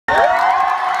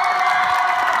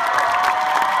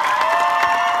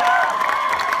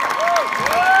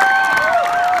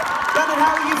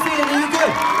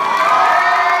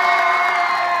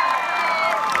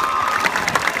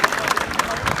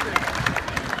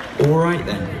Alright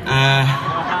then.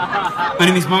 My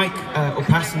name is Mike, or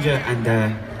Passenger,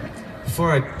 and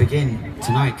before I begin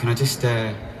tonight, can I just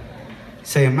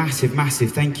say a massive,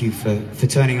 massive thank you for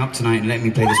turning up tonight and letting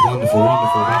me play this wonderful,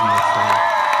 wonderful venue.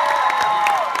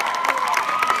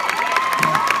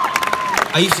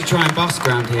 I used to try and busk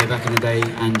around here back in the day,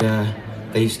 and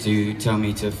they used to tell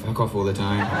me to fuck off all the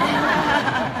time.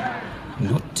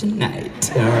 Not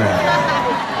tonight. Alright.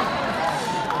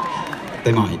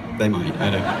 They might,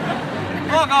 I don't know.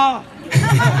 Fuck off!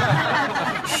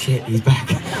 Shit, he's back.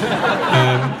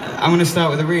 I'm going to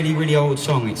start with a really, really old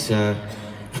song. It's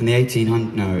from the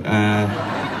 1800s. No,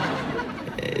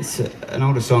 it's an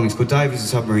older song. It's called Divers and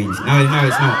Submarines. No,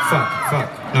 it's not.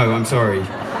 Fuck. No, I'm sorry.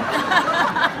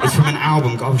 It's from an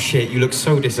album. Oh shit, you look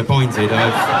so disappointed.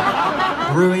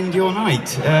 I've ruined your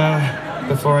night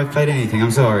before I've played anything.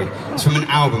 I'm sorry. It's from an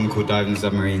album called Divers and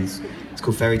Submarines. It's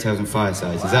called Fairy Tales and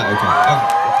Firesides. Is that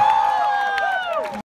okay? Oh.